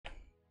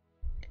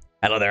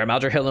Hello there, I'm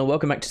Aldrahill, and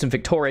welcome back to some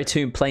Victoria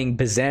 2 playing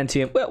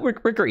Byzantium. Well, we're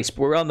Greece,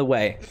 but we're on the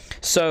way.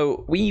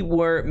 So, we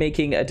were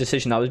making a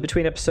decision. I was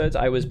between episodes,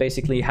 I was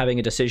basically having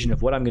a decision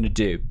of what I'm going to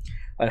do.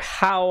 And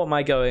how am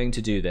I going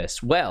to do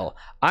this? Well,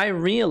 I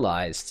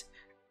realized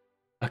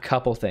a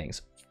couple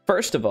things.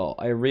 First of all,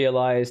 I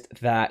realized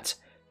that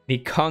the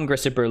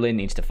Congress of Berlin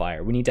needs to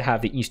fire. We need to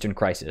have the Eastern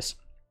Crisis.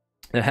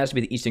 And it has to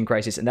be the Eastern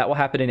Crisis, and that will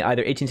happen in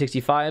either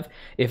 1865,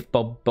 if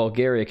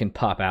Bulgaria can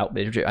pop out,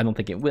 but I don't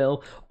think it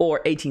will, or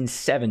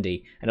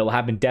 1870, and it will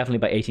happen definitely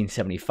by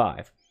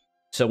 1875.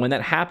 So when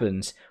that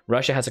happens,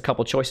 Russia has a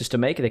couple choices to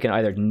make. They can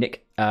either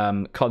nick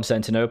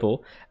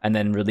Constantinople and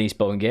then release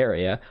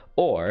Bulgaria,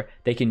 or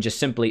they can just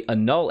simply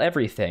annul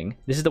everything.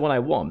 This is the one I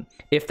want.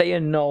 If they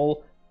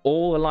annul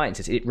all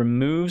alliances, it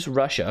removes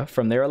Russia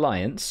from their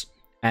alliance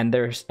and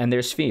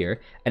their sphere,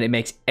 and it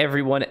makes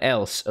everyone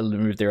else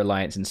remove their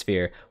alliance and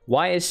sphere.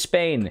 Why is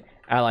Spain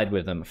allied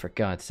with them? For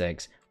God's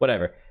sakes.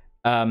 Whatever.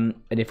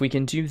 And if we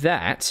can do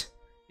that,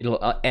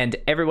 it'll end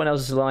everyone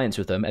else's alliance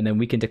with them, and then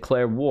we can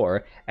declare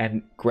war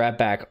and grab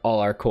back all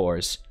our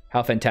cores.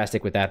 How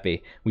fantastic would that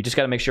be? We just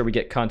got to make sure we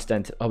get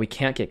Oh, we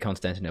can't get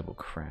Constantinople.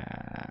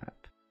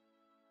 Crap.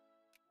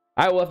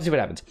 Alright, we'll have to see what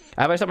happens.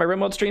 Have I stopped my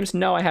remote streams?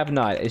 No, I have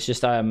not. It's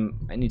just I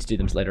need to do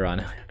them later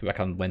on. Go back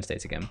on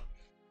Wednesdays again.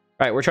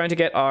 All right, we're trying to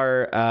get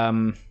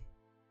our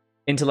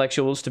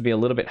intellectuals to be a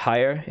little bit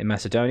higher in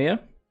Macedonia.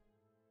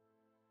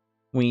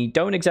 We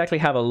don't exactly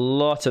have a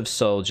lot of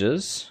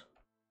soldiers.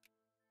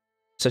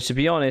 So to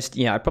be honest,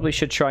 yeah, I probably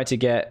should try to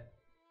get...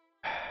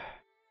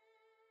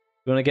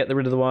 We want to get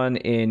rid of the one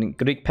in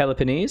Greek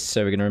Peloponnese,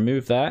 so we're going to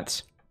remove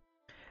that.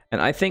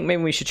 And I think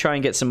maybe we should try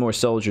and get some more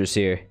soldiers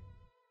here.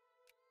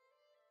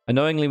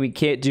 Annoyingly, we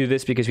can't do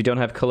this because we don't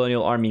have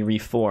colonial army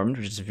reformed,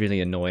 which is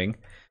really annoying.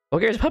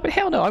 Bulgaria's a puppet?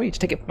 Hell no, I need to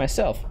take it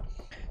myself.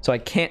 So I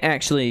can't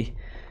actually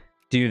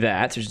do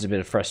that, which is a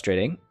bit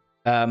frustrating.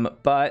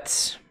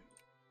 But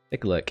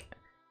take a look.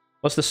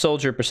 What's the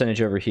soldier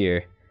percentage over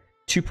here?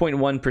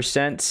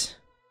 2.1%.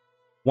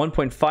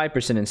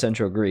 1.5% in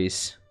central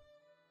Greece.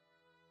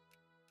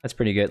 That's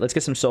pretty good. Let's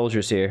get some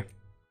soldiers here.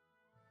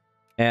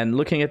 And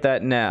looking at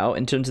that now,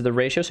 in terms of the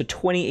ratio, so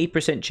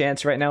 28%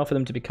 chance right now for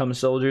them to become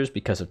soldiers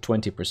because of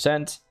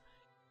 20%.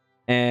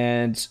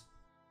 And...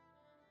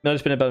 no,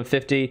 it's been about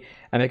 50,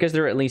 and because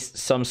there are at least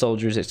some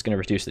soldiers, it's going to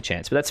reduce the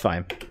chance, but that's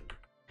fine.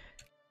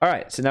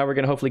 Alright, so now we're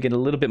going to hopefully get a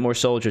little bit more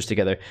soldiers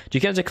together. Do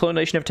you count as a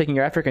colonial nation of taking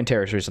your African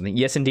territory or something?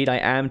 Yes, indeed, I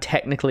am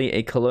technically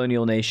a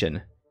colonial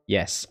nation.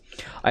 Yes.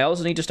 I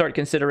also need to start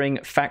considering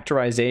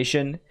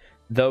factorization,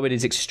 though it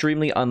is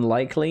extremely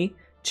unlikely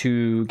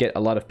to get a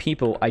lot of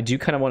people. I do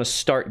kind of want to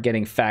start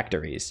getting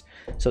factories.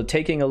 So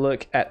taking a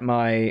look at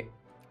my...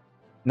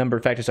 number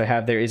of factories I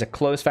have, there is a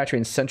closed factory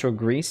in central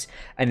Greece,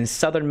 and in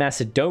southern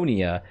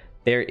Macedonia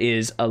there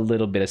is a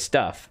little bit of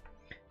stuff.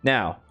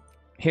 Now,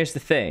 here's the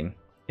thing.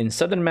 In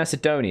southern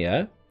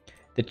Macedonia,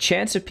 the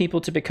chance of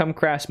people to become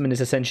craftsmen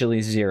is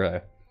essentially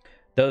 0.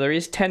 Though there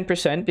is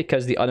 10%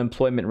 because the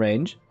unemployment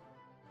range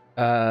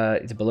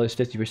is below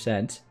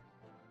 50%.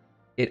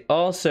 It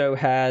also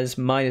has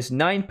minus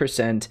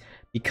 9%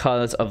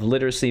 because of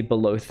literacy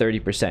below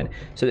 30%.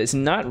 So there's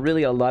not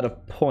really a lot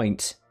of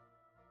point.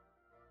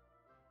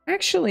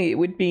 Actually, it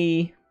would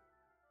be...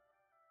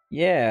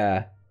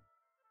 yeah.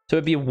 So it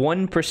would be a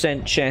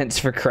 1% chance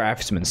for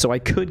craftsmen. So I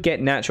could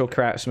get natural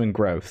craftsman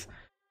growth.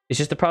 It's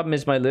just the problem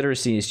is my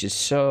literacy is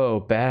just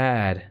so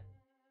bad.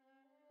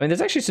 I mean,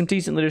 there's actually some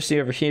decent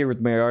literacy over here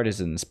with my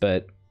artisans,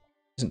 but it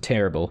isn't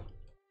terrible.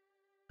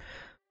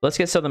 Let's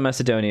get Southern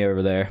Macedonia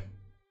over there.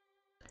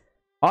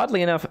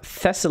 Oddly enough,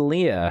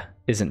 Thessalia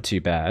isn't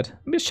too bad.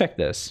 Let me just check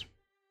this.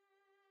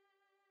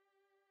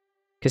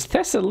 Because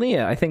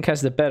Thessalia, I think,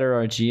 has the better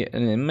RG,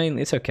 and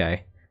mainly it's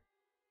okay.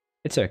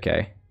 It's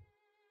okay.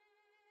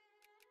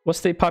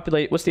 What's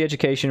the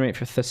education rate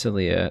for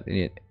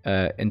Thessalia,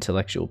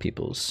 intellectual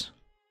peoples?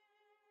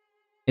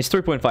 It's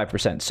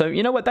 3.5%. So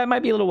you know what? That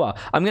might be a little while.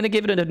 I'm gonna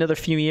give it another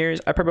few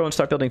years. I probably won't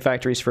start building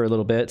factories for a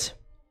little bit.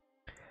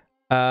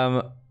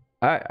 I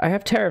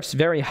have tariffs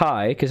very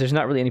high because there's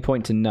not really any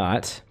point to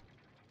not.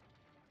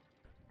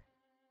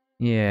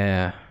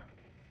 Yeah. I'm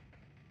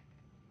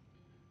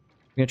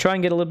gonna try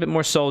and get a little bit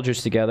more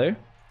soldiers together.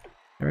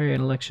 Very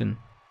an election.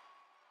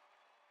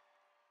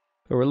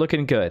 But we're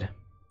looking good.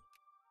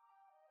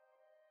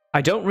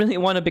 I don't really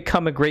want to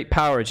become a great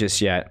power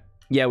just yet.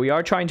 Yeah, we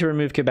are trying to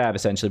remove kebab,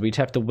 essentially. We'd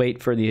have to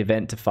wait for the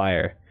event to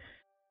fire.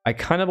 I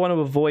kind of want to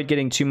avoid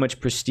getting too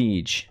much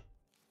prestige.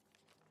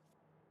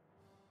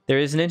 There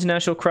is an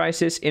international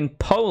crisis in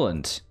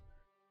Poland.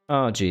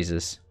 Oh,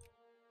 Jesus.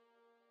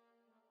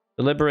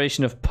 The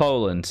liberation of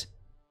Poland.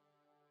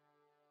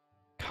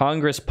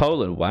 Congress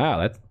Poland.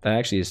 Wow, that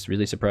actually is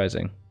really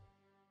surprising.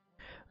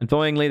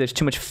 Annoyingly, there's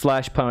too much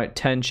flashpoint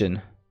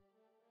tension.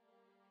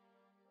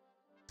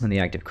 And the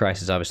active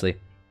crisis, obviously.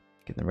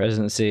 Get the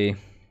residency.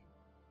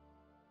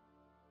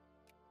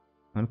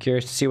 I'm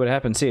curious to see what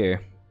happens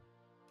here.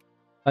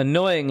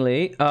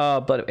 Annoyingly,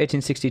 but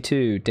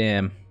 1862,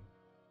 damn.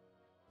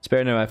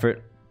 Spare no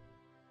effort.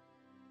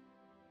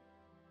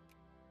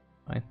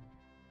 Fine.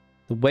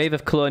 The wave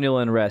of colonial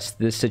unrest.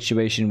 This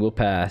situation will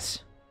pass.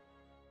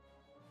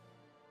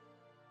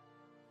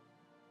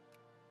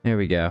 There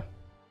we go.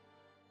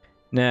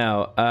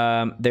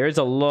 Now, there's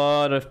a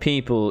lot of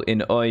people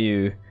in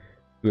Oyu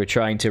who are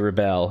trying to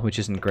rebel, which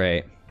isn't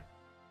great.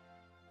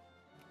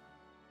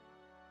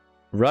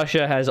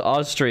 Russia has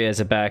Austria as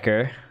a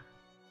backer.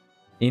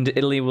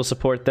 Italy will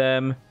support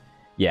them.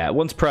 Yeah,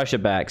 once Prussia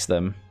backs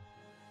them.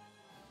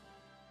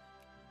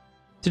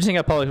 It's interesting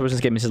how politics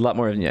this game is a lot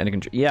more under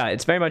control. Yeah,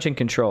 it's very much in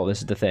control. This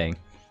is the thing.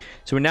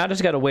 So we're now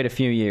just got to wait a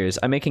few years.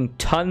 I'm making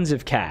tons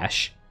of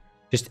cash.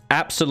 Just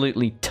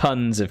absolutely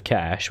tons of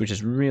cash, which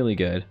is really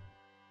good.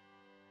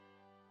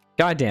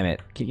 God damn it.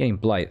 Keep getting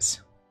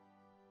blights.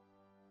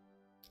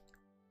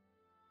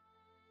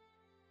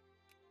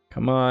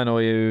 Come on,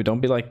 Oyu.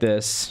 Don't be like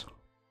this.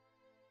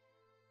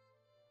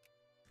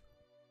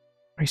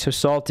 Why are you so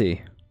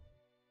salty?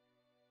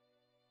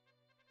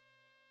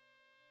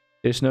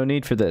 There's no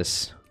need for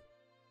this.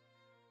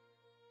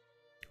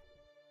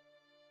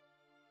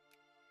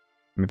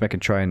 Maybe I can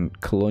try and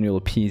colonial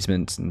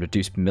appeasement and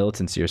reduce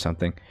militancy or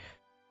something.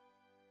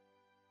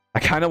 I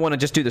kind of want to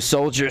just do the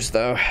soldiers,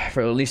 though,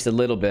 for at least a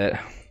little bit.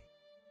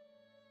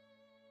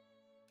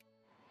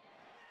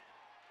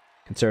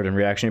 Conservative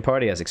Reactionary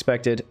Party, as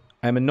expected.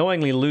 I'm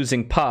annoyingly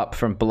losing pop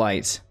from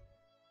blight.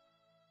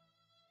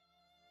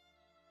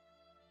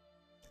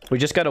 We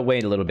just gotta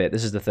wait a little bit.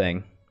 This is the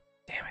thing.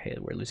 Damn, I hate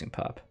it. We're losing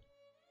pop.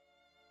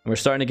 And we're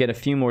starting to get a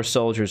few more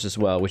soldiers as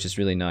well, which is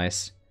really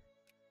nice.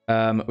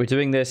 We're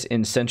doing this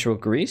in central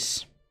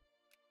Greece.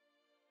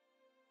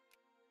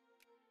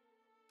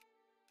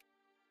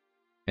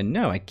 And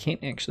no, I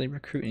can't actually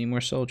recruit any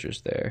more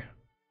soldiers there.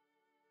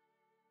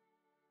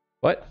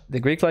 What? The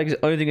Greek flag is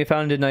the only thing we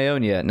found in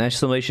Ionia.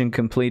 Nationalization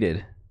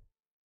completed.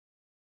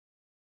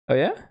 Oh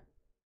yeah?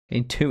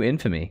 Gained 2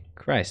 infamy.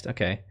 Christ,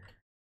 okay.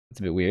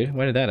 That's a bit weird.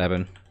 Why did that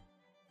happen?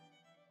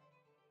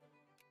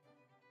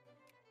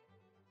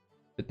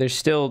 But there's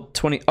still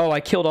 20... Oh,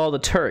 I killed all the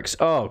Turks.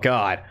 Oh,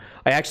 God.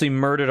 I actually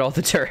murdered all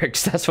the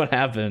Turks. That's what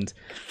happened.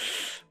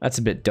 That's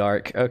a bit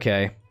dark.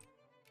 Okay.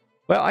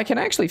 Well, I can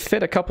actually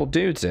fit a couple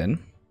dudes in.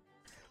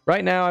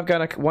 Right now, I've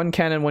got 1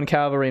 cannon, 1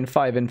 cavalry, and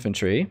 5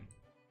 infantry.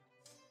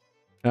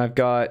 And I've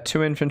got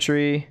 2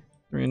 infantry,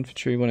 3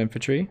 infantry, 1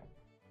 infantry.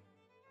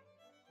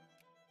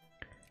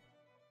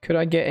 Could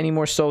I get any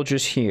more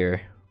soldiers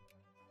here?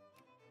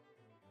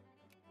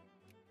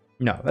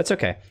 No, that's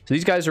okay. So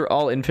these guys are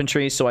all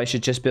infantry, so I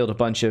should just build a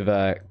bunch of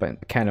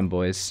cannon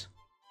boys.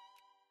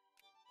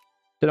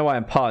 Don't know why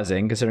I'm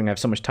pausing, considering I have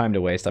so much time to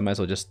waste. I might as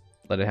well just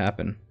let it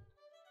happen.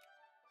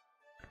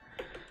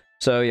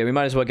 So yeah, we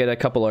might as well get a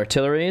couple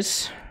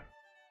artilleries.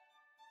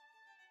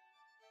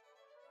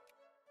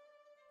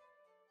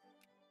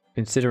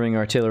 Considering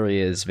artillery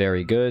is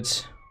very good.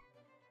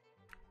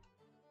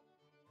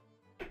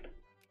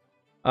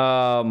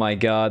 Oh my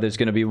god, there's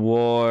gonna be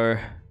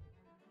war.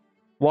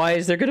 Why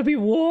is there gonna be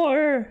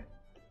war?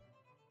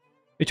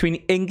 Between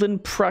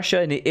England,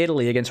 Prussia, and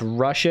Italy against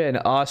Russia and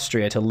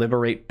Austria to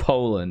liberate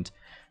Poland.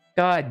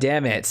 God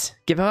damn it.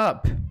 Give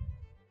up.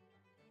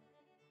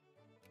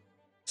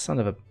 Son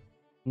of a... At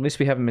least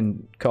we haven't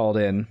been called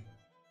in.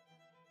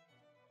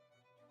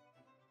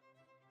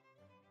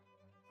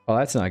 Well,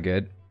 that's not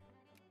good.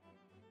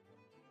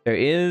 There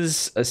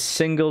is a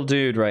single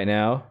dude right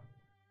now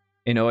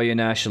in Oyu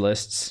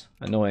Nationalists,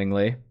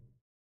 annoyingly.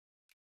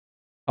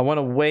 I want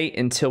to wait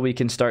until we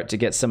can start to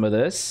get some of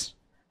this.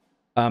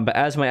 But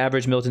as my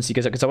average militancy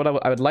goes up, because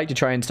I would like to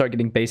try and start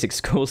getting basic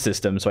school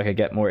systems so I could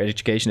get more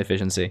education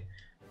efficiency.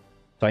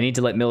 So I need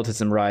to let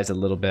militantism rise a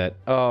little bit.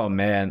 Oh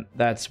man,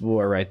 that's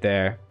war right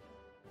there.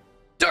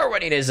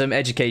 Darwinianism,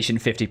 education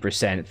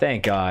 50%.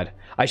 Thank God.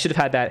 I should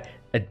have had that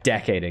a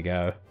decade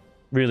ago.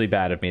 Really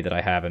bad of me that I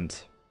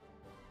haven't.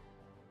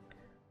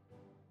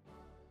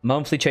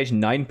 Monthly change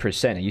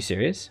 9%. Are you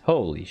serious?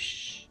 Holy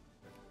sh...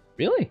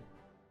 Really?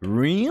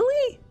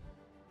 Really?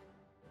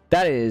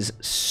 That is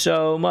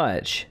so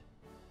much.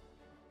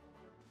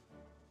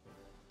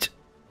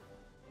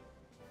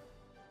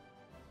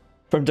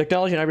 From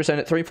technology 9%,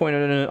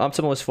 3.0,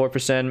 optimal is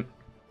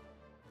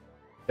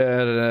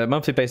 4%.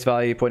 Monthly base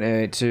value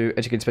 0.8 to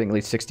educated spending at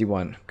least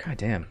 61. God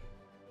damn.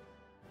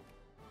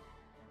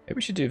 Maybe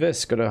we should do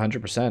this. Go to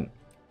 100%.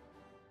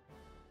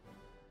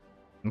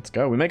 Let's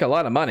go. We make a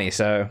lot of money,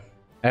 so...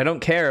 I don't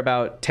care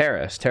about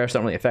tariffs. Tariffs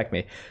don't really affect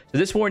me. So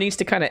this war needs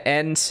to kind of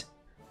end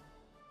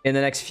in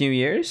the next few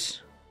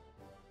years.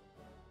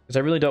 Because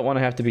I really don't want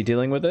to have to be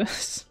dealing with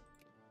this.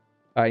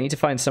 I need to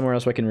find somewhere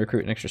else where I can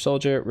recruit an extra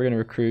soldier. We're going to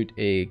recruit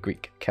a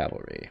Greek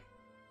cavalry.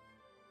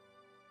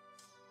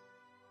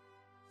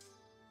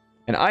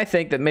 And I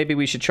think that maybe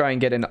we should try and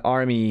get an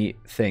army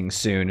thing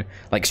soon.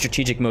 Like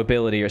strategic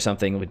mobility or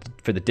something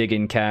for the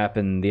dig-in cap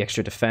and the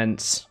extra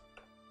defense.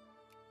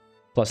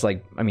 Plus,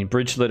 like, I mean,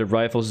 bridge-loaded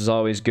rifles is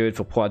always good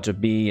for Poitre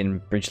B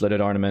and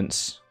bridge-loaded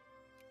armaments.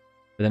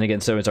 But then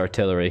again, so is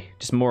artillery.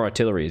 Just more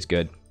artillery is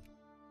good.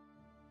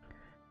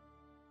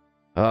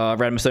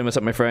 Random study, what's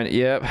up, my friend?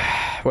 Yep.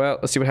 Well,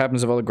 let's see what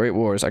happens with all the Great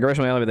Wars.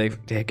 Aggression ally,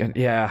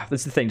 yeah,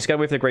 that's the thing. Just gotta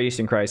wait for the Great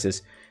Eastern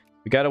Crisis.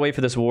 We gotta wait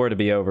for this war to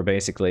be over,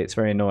 basically. It's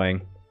very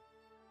annoying.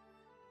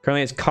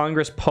 Currently, it's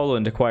Congress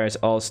Poland acquires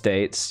all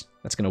states.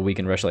 That's gonna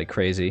weaken Russia like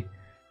crazy.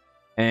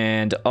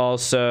 And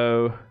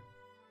also...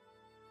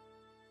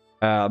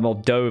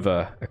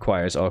 Moldova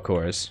acquires all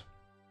cores.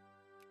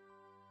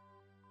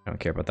 I don't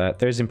care about that.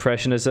 There's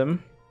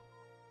Impressionism.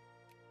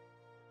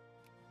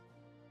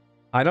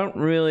 I don't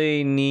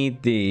really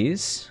need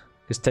these,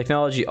 because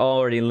technology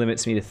already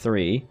limits me to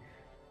 3.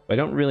 But I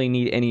don't really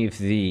need any of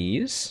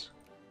these.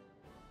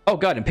 Oh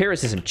god,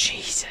 Empiricism.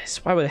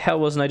 Jesus. Why the hell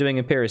wasn't I doing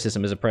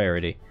Empiricism as a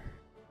priority?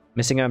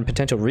 Missing out on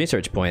potential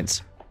research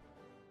points.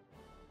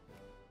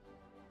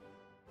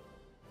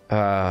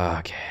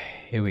 Okay,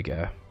 here we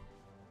go.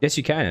 Yes,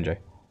 you can, Andrew.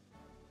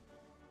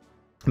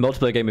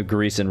 Multiplayer game of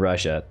Greece and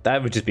Russia.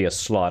 That would just be a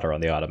slaughter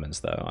on the Ottomans,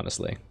 though,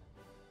 honestly.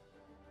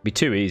 Be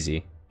too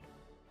easy.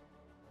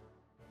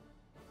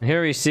 And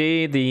here we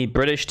see the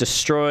British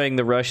destroying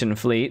the Russian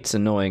fleets,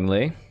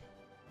 annoyingly.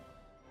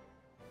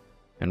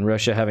 And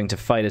Russia having to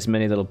fight as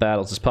many little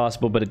battles as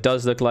possible, but it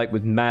does look like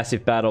with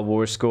massive battle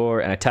war score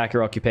and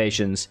attacker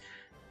occupations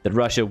that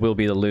Russia will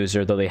be the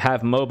loser, though they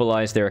have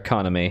mobilized their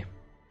economy.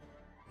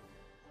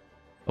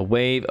 A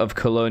wave of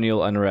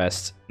colonial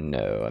unrest.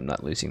 No, I'm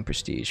not losing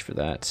prestige for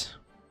that.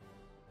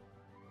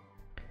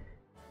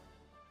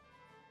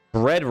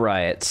 Bread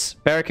riots.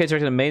 Barricades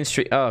erected on Main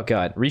Street. Oh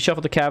god.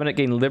 Reshuffle the cabinet,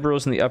 gain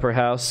liberals in the upper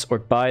house, or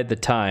bide the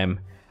time.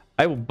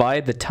 I will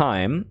bide the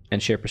time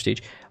and share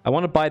prestige. I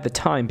want to bide the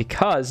time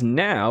because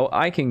now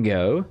I can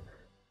go...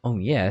 Oh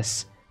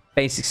yes.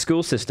 Basic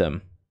school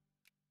system.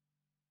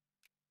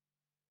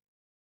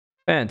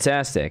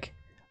 Fantastic.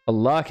 A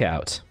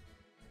lockout.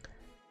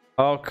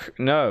 Oh,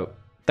 no.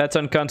 That's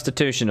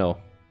unconstitutional.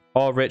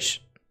 All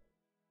rich...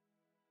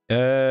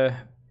 more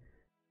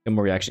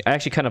reaction. I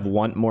actually kind of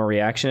want more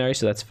reactionary,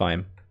 so that's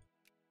fine.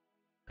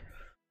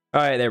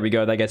 Alright, there we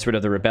go. That gets rid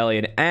of the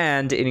rebellion,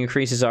 and it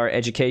increases our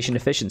education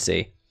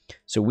efficiency.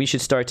 So we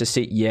should start to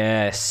see...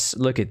 Yes,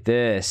 look at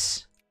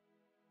this.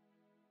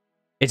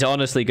 It's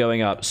honestly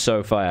going up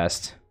so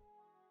fast.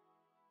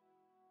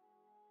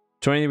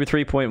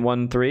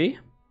 23.13.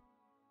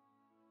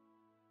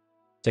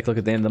 Take a look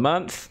at the end of the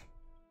month.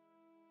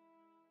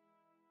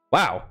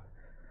 Wow.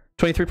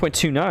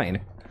 23.29.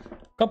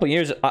 Couple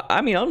years.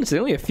 I mean, honestly,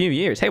 only a few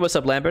years. Hey, what's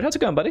up, Lambert? How's it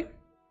going, buddy?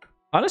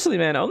 Honestly,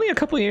 man, only a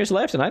couple years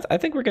left, and I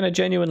think we're gonna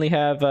genuinely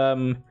have.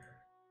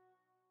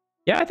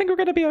 Yeah, I think we're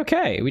gonna be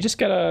okay. We just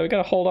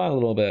gotta hold on a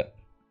little bit.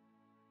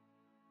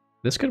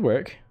 This could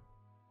work.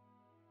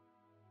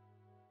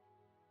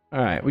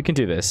 All right, we can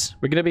do this.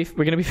 We're gonna be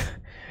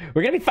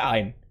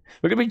fine.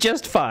 We're gonna be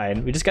just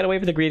fine. We just gotta wait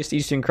for the Greatest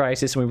Eastern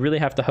Crisis, and we really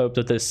have to hope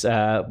that this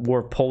War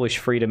of Polish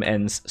Freedom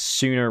ends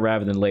sooner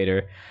rather than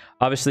later.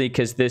 Obviously,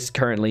 because this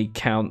currently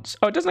counts...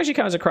 Oh, it doesn't actually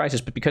count as a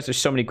crisis, but because there's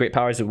so many great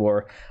powers at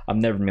war, I'm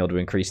never going to be able to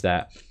increase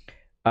that.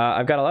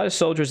 I've got a lot of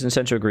soldiers in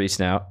Central Greece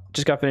now.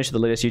 Just got finished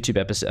with the latest YouTube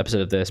episode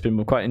of this.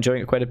 Been quite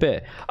enjoying it quite a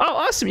bit. Oh,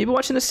 awesome. You've been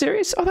watching this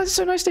series? Oh, that's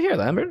so nice to hear,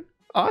 Lambert.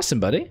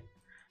 Awesome, buddy.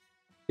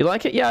 You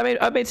like it? Yeah,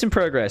 I've made some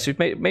progress. We've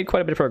made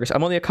quite a bit of progress.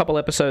 I'm only a couple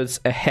episodes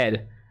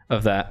ahead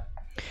of that.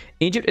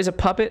 Egypt is a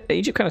puppet.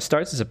 Egypt kind of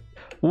starts as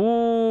a...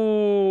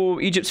 Ooh,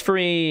 Egypt's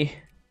free.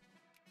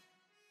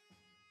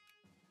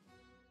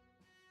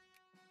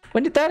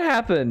 When did that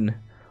happen?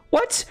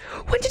 What?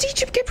 When did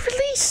Egypt get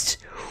released?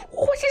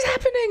 What is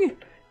happening?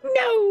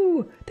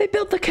 No! They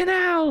built the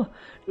canal!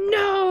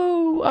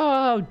 No!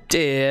 Oh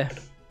dear.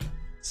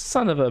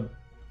 Son of a...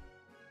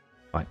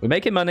 Fine. We're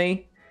making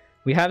money.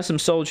 We have some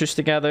soldiers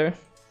together.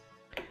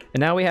 And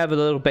now we have a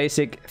little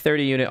basic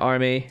 30-unit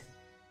army.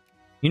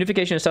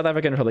 Unification of South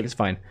African Republic is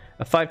fine.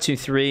 A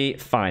 5-2-3,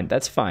 fine.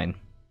 That's fine.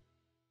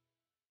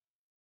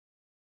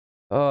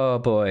 Oh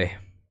boy.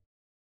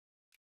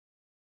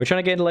 We're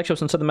trying to get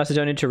intellectuals in Southern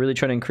Macedonia to really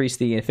try to increase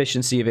the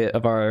efficiency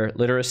of our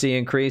literacy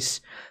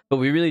increase. But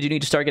we really do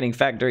need to start getting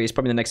factories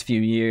probably in the next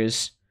few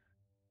years.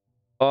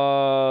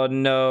 Oh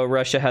no,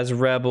 Russia has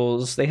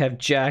rebels. They have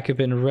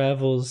Jacobin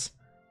rebels.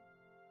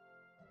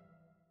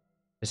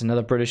 There's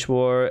another British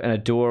war and a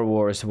Boer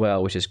war as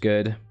well, which is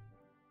good.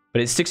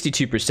 But it's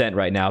 62%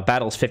 right now.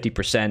 Battles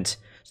 50%. So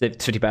they have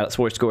 50 battles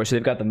war score. So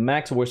they've got the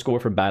max war score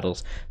for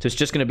battles. So it's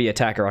just going to be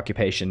attacker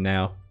occupation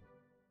now.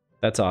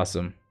 That's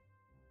awesome.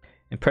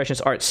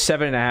 Impressionist art,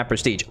 7.5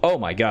 prestige. Oh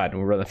my god,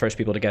 we're the first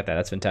people to get that.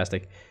 That's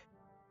fantastic.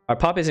 Our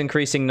pop is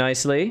increasing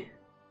nicely.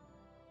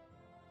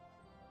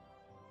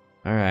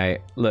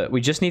 Alright, look,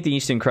 we just need the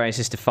Eastern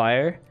Crisis to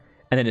fire.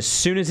 And then as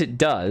soon as it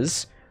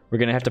does, we're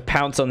going to have to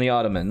pounce on the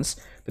Ottomans.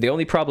 But the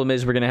only problem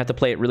is we're going to have to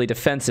play it really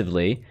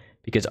defensively.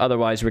 Because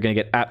otherwise we're going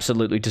to get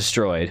absolutely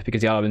destroyed.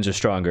 Because the Ottomans are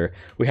stronger.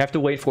 We have to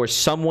wait for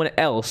someone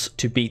else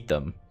to beat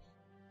them.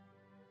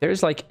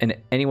 There's like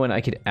anyone I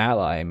could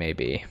ally,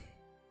 maybe.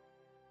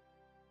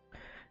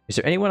 Is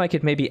there anyone I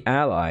could maybe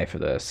ally for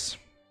this?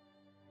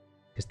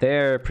 Because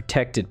they're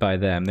protected by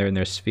them. They're in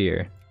their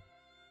sphere.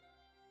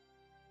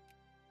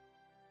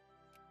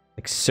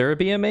 Like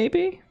Serbia,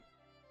 maybe?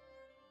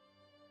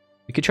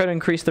 We could try to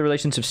increase the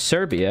relations of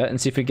Serbia and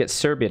see if we can get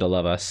Serbia to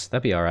love us.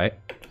 That'd be alright.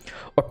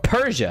 Or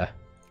Persia!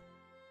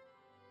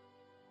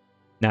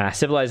 Nah,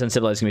 civilized,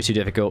 uncivilized is going to be too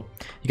difficult.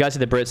 You guys are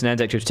the Brits and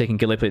Anzacs who are taking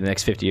Gallipoli in the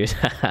next 50 years.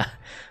 Can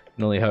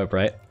only hope,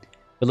 right?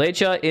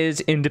 Wallachia is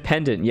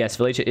independent. Yes,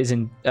 Wallachia is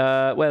in...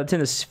 well, it's in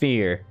the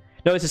sphere.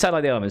 No, it's a satellite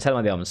of the Ottomans.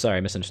 Satellite of the Ottomans.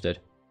 Sorry, misunderstood.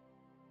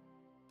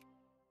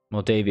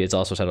 Moldavia is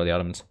also satellite of the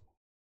Ottomans.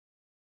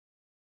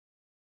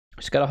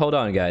 Just gotta hold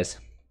on, guys.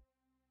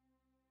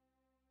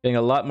 Getting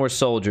a lot more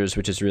soldiers,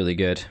 which is really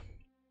good.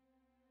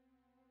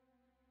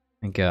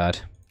 Thank God.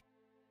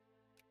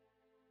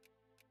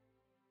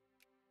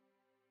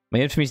 My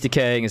infamy's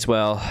decaying as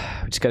well.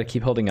 We just gotta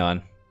keep holding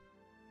on.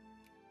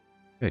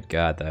 Good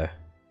God, though.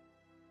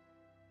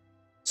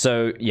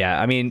 So, yeah,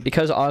 I mean,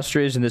 because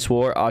Austria's in this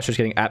war, Austria's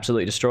getting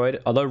absolutely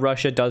destroyed. Although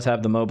Russia does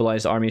have the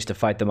mobilized armies to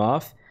fight them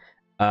off,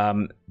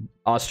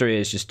 Austria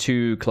is just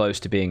too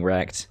close to being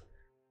wrecked.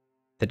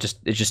 It's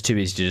just too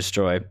easy to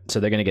destroy. So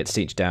they're going to get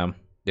sieged down.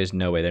 There's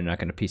no way they're not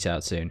going to peace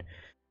out soon.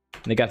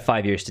 And they got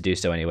 5 years to do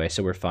so anyway,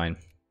 so we're fine.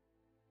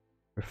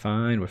 We're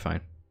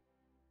fine.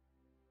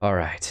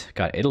 Alright.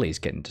 God, Italy's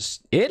getting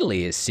just...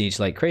 Italy is sieged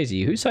like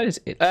crazy. Whose side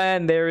is it?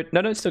 And they're...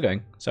 No, it's still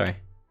going. Sorry.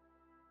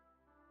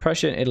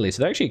 Prussia and Italy.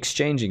 So they're actually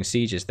exchanging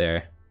sieges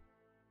there.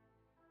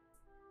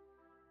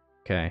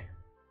 Okay.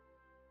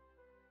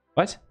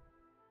 What?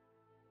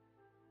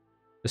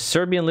 The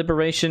Serbian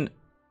liberation...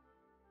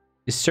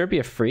 Is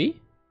Serbia free?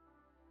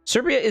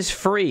 Serbia is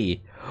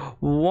free!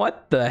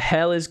 What the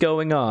hell is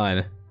going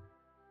on?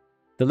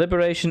 The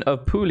liberation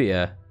of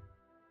Puglia.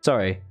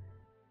 Sorry.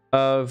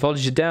 Of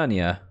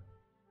Volgodania.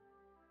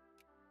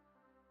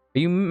 Are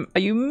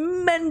you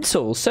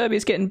mental?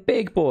 Serbia's getting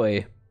big,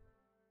 boy.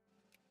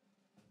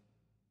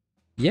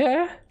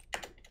 Yeah?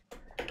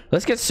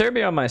 Let's get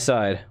Serbia on my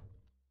side.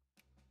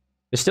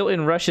 They're still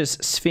in Russia's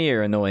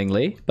sphere,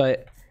 annoyingly,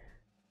 but...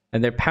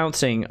 And they're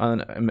pouncing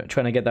on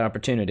trying to get that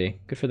opportunity.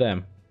 Good for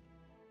them.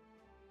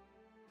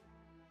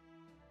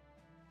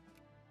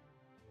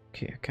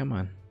 Okay, come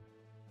on.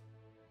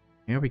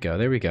 There we go,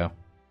 there we go.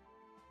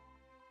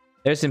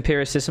 There's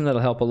empiricism,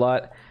 that'll help a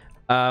lot.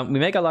 We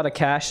make a lot of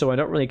cash, so I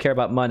don't really care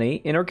about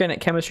money.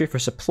 Inorganic chemistry for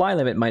supply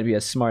limit might be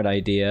a smart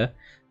idea.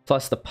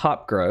 Plus the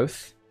pop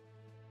growth.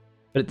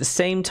 But at the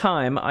same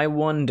time, I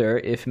wonder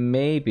if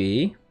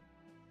maybe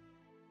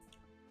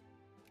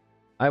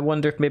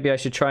I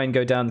should try and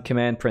go down the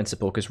command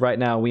principle, because right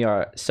now we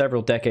are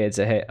several decades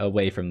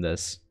away from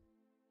this.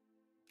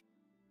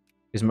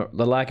 Because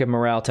the lack of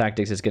morale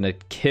tactics is going to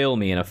kill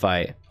me in a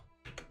fight.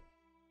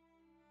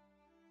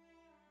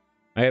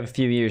 I have a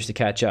few years to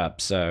catch up,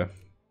 so... I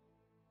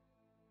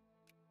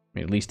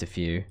mean, at least a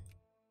few.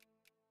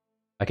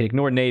 I can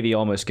ignore Navy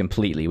almost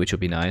completely, which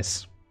would be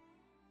nice.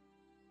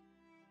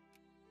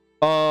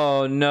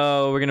 Oh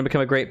no, we're going to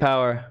become a great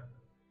power.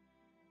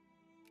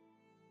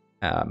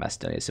 Ah,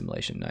 Macedonia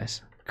assimilation,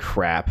 nice.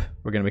 Crap,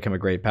 we're gonna become a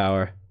great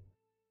power.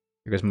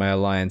 Here goes my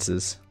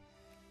alliances.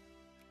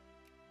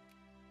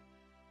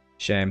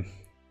 Shame.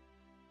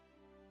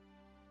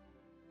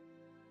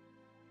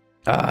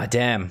 Ah,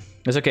 damn.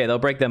 It's okay, they'll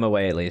break them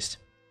away at least.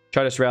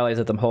 Chartist rallies,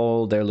 let them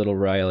hold their little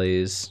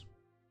rallies.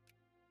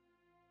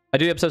 I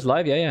do episodes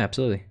live? Yeah,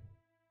 absolutely.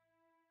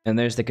 And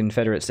there's the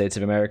Confederate States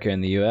of America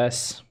and the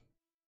US.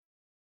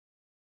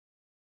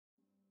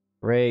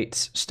 Great.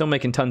 Still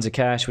making tons of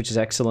cash, which is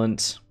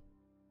excellent.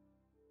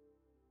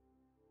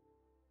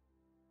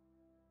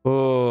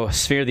 Oh,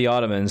 Sphere of the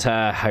Ottomans.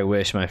 Ah, I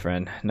wish, my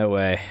friend. No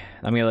way.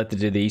 I'm gonna let them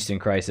do the Eastern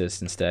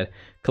Crisis instead.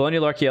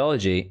 Colonial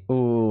Archaeology.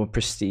 Ooh,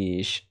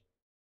 prestige.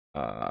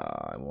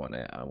 I want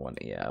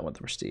the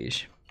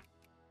prestige.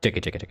 Check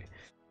it.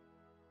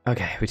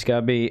 Okay, we just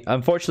gotta be...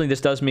 Unfortunately, this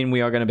does mean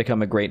we are gonna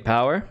become a great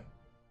power.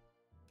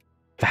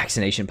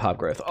 Vaccination pop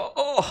growth.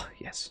 Oh,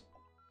 yes.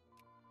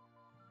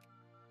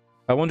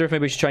 I wonder if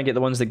maybe we should try and get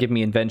the ones that give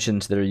me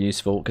inventions that are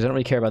useful, because I don't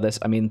really care about this.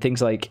 I mean,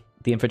 things like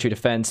the infantry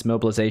defense,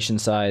 mobilization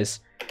size.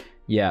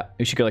 Yeah,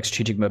 we should go like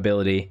strategic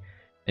mobility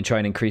and try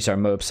and increase our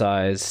mob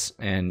size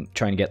and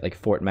try and get like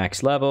fort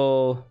max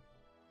level.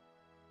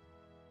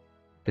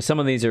 Because some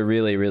of these are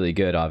really, really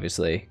good,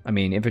 obviously. I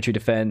mean, infantry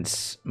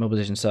defense,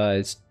 mobilization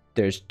size.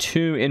 There's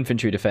 2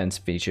 infantry defense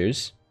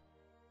features.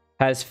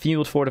 Has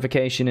field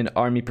fortification and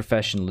army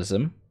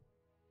professionalism.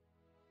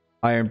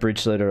 Iron bridge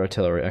slitter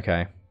artillery.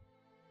 Okay.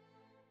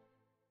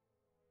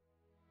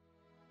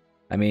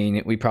 I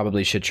mean, we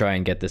probably should try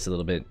and get this a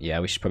little bit. Yeah,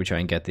 we should probably try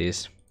and get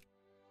these.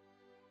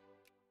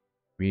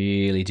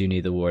 Really do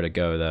need the war to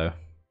go, though.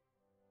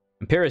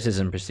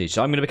 Empiricism prestige.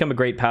 So I'm going to become a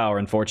great power,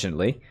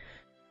 unfortunately.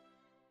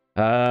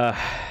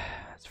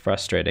 It's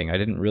frustrating. I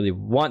didn't really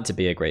want to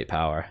be a great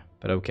power,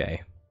 but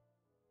okay.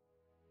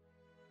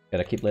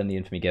 Gotta keep letting the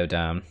infamy go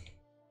down.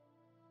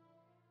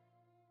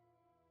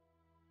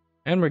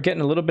 And we're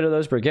getting a little bit of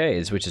those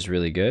brigades, which is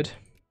really good.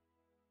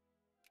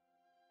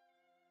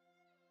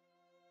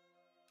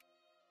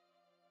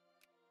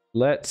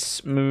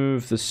 Let's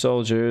move the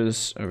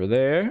soldiers over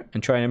there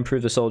and try and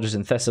improve the soldiers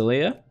in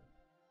Thessalia.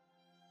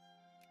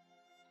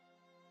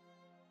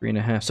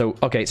 3.5. So,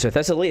 okay, so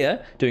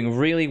Thessalia doing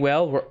really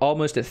well. We're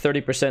almost at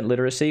 30%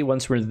 literacy.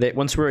 Once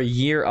we're a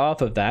year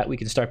off of that, we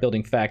can start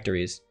building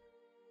factories.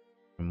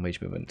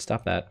 Wage movement.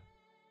 Stop that.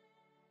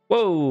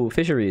 Whoa,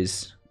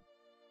 fisheries.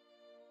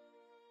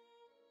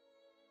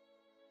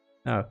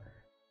 Oh.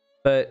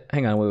 But,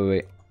 hang on,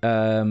 wait.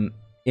 In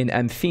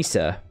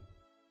Amphisa.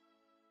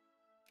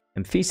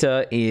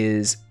 Amphisa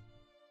is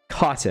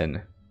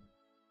cotton.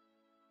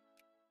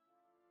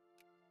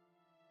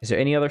 Is there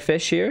any other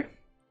fish here?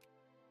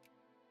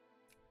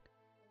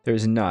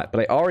 There's not,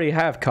 but I already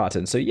have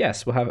cotton, so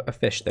yes, we'll have a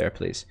fish there,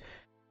 please.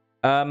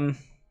 Hang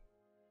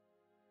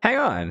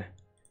on.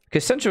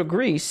 Because Central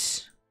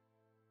Greece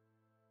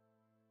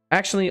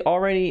actually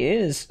already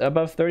is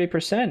above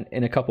 30%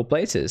 in a couple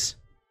places.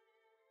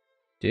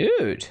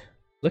 Dude,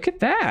 look at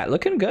that.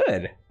 Looking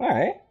good. All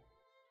right.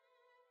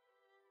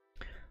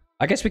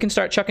 I guess we can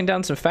start chucking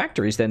down some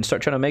factories then,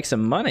 start trying to make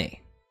some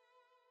money.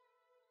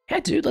 Yeah,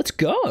 dude, let's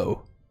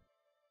go.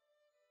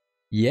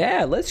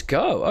 Yeah, let's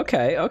go.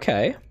 Okay,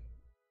 okay.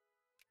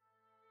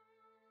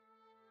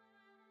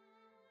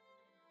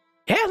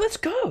 Yeah, let's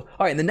go. All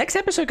right, in the next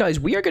episode, guys,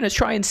 we are going to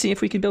try and see if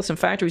we can build some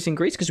factories in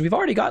Greece because we've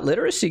already got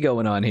literacy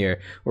going on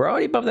here. We're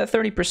already above that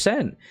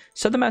 30%.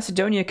 Southern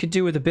Macedonia could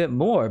do with a bit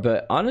more,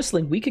 but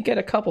honestly, we could get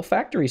a couple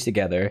factories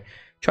together,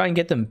 try and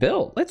get them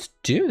built. Let's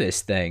do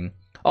this thing.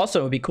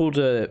 Also, it would be cool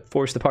to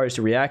force the parties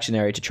to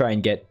reactionary to try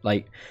and get,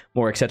 like,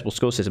 more acceptable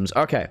school systems.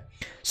 Okay,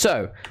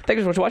 so, thank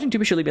you so much for watching. Do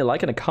be sure to leave me a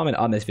like and a comment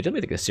on this video. Let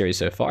me think of the series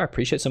so far. I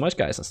appreciate it so much,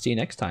 guys. I'll see you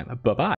next time. Bye-bye.